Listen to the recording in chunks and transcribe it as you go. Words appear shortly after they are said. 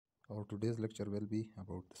Our today's lecture will be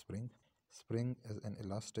about the spring. Spring is an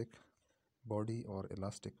elastic body or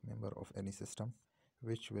elastic member of any system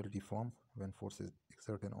which will deform when force is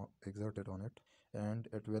exerted on it, and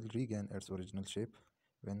it will regain its original shape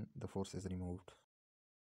when the force is removed.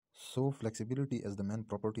 So flexibility is the main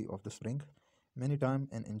property of the spring. Many times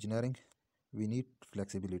in engineering we need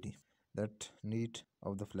flexibility. That need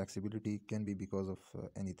of the flexibility can be because of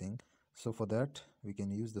anything. So for that we can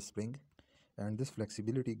use the spring, and this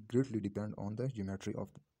flexibility greatly depends on the geometry of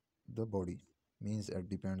the body. Means it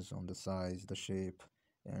depends on the size, the shape,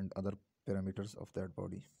 and other parameters of that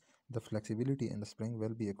body. The flexibility in the spring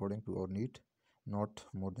will be according to our need, not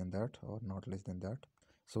more than that or not less than that.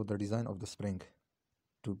 So the design of the spring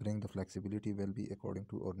to bring the flexibility will be according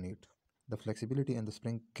to our need. The flexibility in the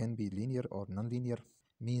spring can be linear or non-linear.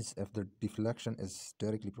 Means if the deflection is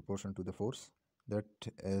directly proportional to the force that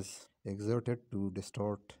is exerted to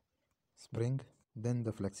distort spring, then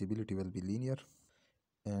the flexibility will be linear.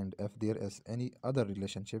 And if there is any other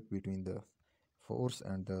relationship between the force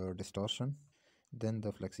and the distortion, then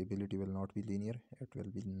the flexibility will not be linear, it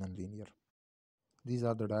will be non-linear. These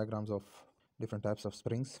are the diagrams of different types of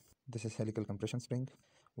springs. This is helical compression spring.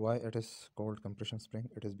 Why it is called compression spring?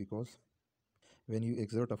 It is because when you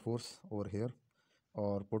exert a force over here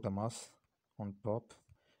or put a mass on top,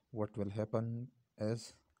 what will happen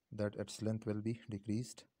is that its length will be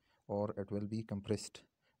decreased or it will be compressed.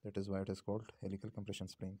 That is why it is called helical compression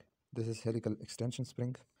spring. This is helical extension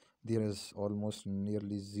spring. There is almost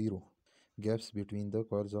nearly zero gaps between the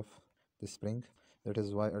coils of the spring. That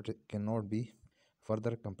is why it cannot be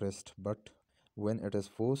further compressed, but when it is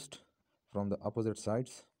forced from the opposite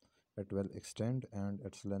sides, it will extend and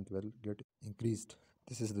its length will get increased.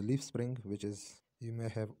 This is the leaf spring, which is, you may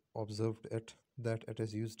have observed it, that it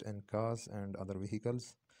is used in cars and other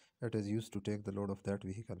vehicles. It is used to take the load of that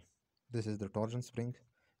vehicle. This is the torsion spring.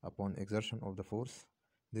 Upon exertion of the force,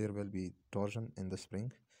 there will be torsion in the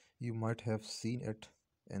spring. You might have seen it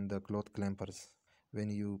in the cloth clampers. When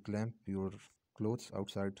you clamp your clothes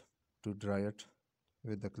outside to dry it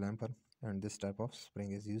with the clamper, and this type of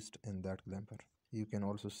spring is used in that clamper. You can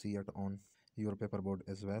also see it on your paperboard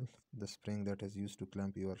as well. The spring that is used to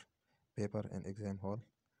clamp your paper in exam hall,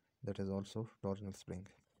 that is also torsional spring.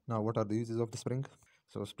 Now what are the uses of the spring?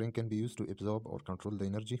 So spring can be used to absorb or control the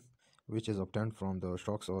energy which is obtained from the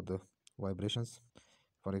shocks or the vibrations.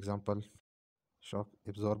 For example, shock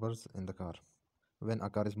absorbers in the car. When a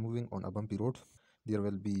car is moving on a bumpy road, there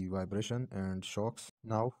will be vibration and shocks.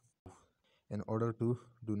 Now, in order to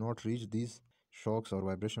do not reach these shocks or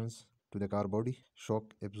vibrations to the car body, shock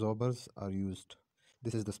absorbers are used.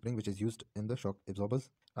 This is the spring which is used in the shock absorbers.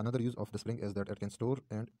 Another use of the spring is that it can store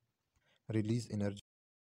and release energy.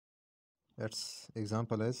 Its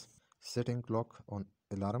example is setting clock on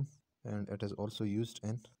alarm, and it is also used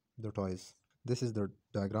in the toys. This is the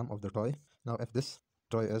diagram of the toy. Now if this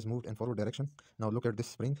toy is moved in forward direction, now look at this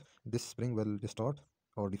spring. This spring will distort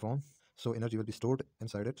or deform, so energy will be stored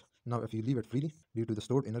inside it. Now if you leave it freely, due to the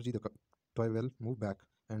stored energy, the toy will move back.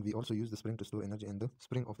 And we also use the spring to store energy in the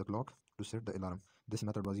spring of the clock to set the alarm. This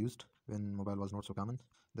method was used when mobile was not so common.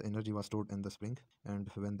 The energy was stored in the spring, and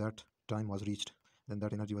when that time was reached, then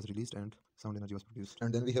that energy was released and sound energy was produced.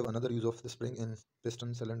 And then we have another use of the spring in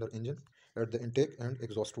piston cylinder engine at the intake and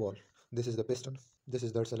exhaust valve. This is the piston, this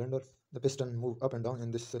is that cylinder. The piston move up and down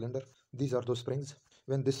in this cylinder. These are those springs.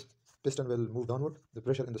 When this piston will move downward, the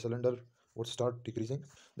pressure in the cylinder would start decreasing.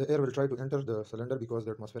 The air will try to enter the cylinder because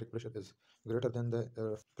the atmospheric pressure is greater than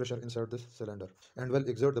the pressure inside this cylinder, and will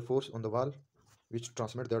exert the force on the valve, which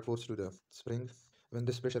transmit that force to the spring. When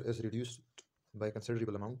this pressure is reduced by a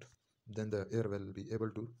considerable amount, then the air will be able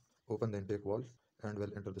to open the intake valve and will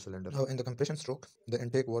enter the cylinder. Now in the compression stroke, the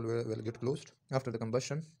intake valve will get closed. After the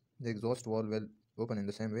combustion, the exhaust valve will open in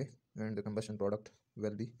the same way, and the combustion product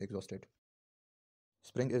will be exhausted.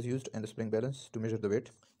 Spring is used in the spring balance to measure the weight.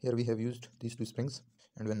 Here we have used these two springs,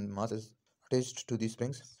 and when mass is attached to these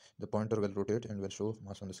springs, the pointer will rotate and will show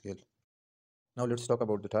mass on the scale. Now let's talk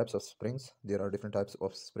about the types of springs. There are different types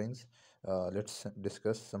of springs. Let's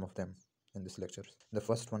discuss some of them in this lecture. The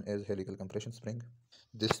first one is helical compression spring.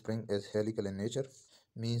 This spring is helical in nature,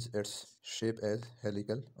 means its shape is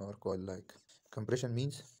helical or coil-like. Compression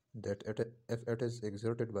means that if it is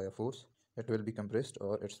exerted by a force, it will be compressed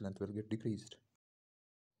or its length will get decreased.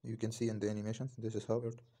 You can see in the animation, this is how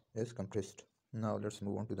it is compressed. Now let's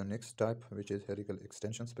move on to the next type, which is helical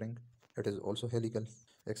extension spring. It is also helical.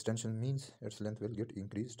 Extension means its length will get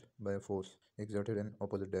increased by a force exerted in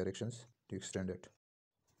opposite directions to extend it.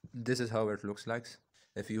 This is how it looks like.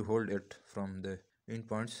 If you hold it from the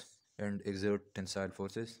endpoints and exert tensile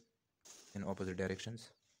forces in opposite directions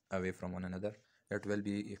away from one another, it will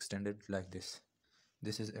be extended like this.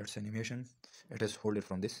 This is its animation. It is holded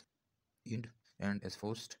from this end and is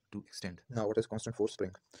forced to extend. Now, what is constant force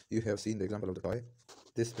spring? You have seen the example of the toy.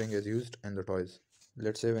 This spring is used in the toys.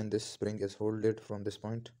 Let's say when this spring is holded from this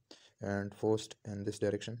point and forced in this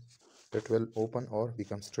direction, it will open or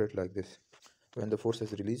become straight like this. When the force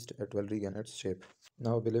is released, it will regain its shape.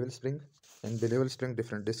 Now, belleville spring. In belleville spring,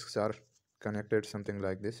 different discs are connected something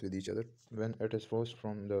like this with each other. When it is forced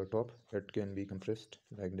from the top, it can be compressed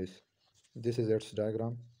like this. This is its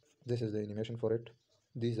diagram. This is the animation for it.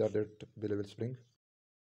 These are the belleville spring.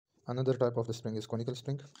 Another type of the spring is conical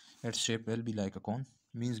spring. Its shape will be like a cone,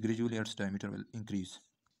 means gradually its diameter will increase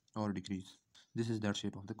or decrease. This is that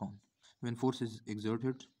shape of the cone. When force is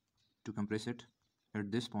exerted to compress it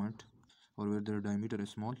at this point, or where the diameter is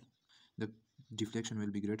small, the deflection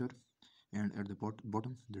will be greater, and at the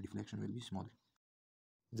bottom the deflection will be small.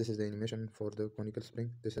 This is the animation for the conical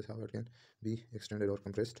spring. This is how it can be extended or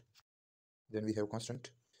compressed. Then we have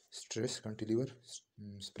constant stress cantilever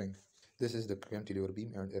spring. This is the cantilever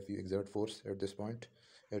beam, and if you exert force at this point,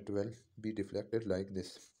 it will be deflected like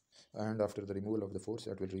this. And after the removal of the force,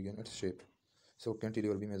 it will regain its shape. So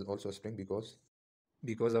cantilever beam is also a spring because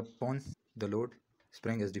upon the load,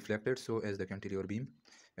 spring is deflected, so is the cantilever beam,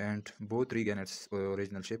 and both regain its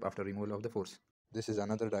original shape after removal of the force. This is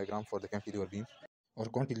another diagram for the cantilever beam or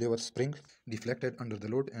cantilever spring, deflected under the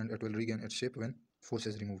load, and it will regain its shape when force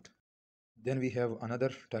is removed. Then we have another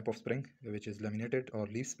type of spring, which is laminated or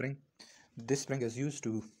leaf spring. This spring is used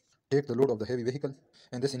to take the load of the heavy vehicle.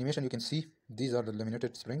 In this animation, you can see these are the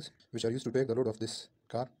laminated springs, which are used to take the load of this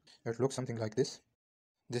car. It looks something like this.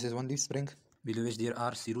 This is one leaf spring, below which there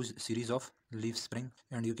are series of leaf spring,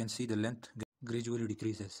 and you can see the length gradually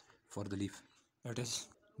decreases for the leaf. It is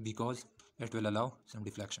because it will allow some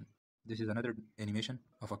deflection. This is another animation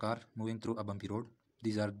of a car moving through a bumpy road.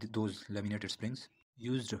 These are those laminated springs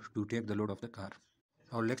used to take the load of the car.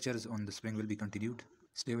 Our lectures on the spring will be continued.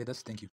 Stay with us. Thank you.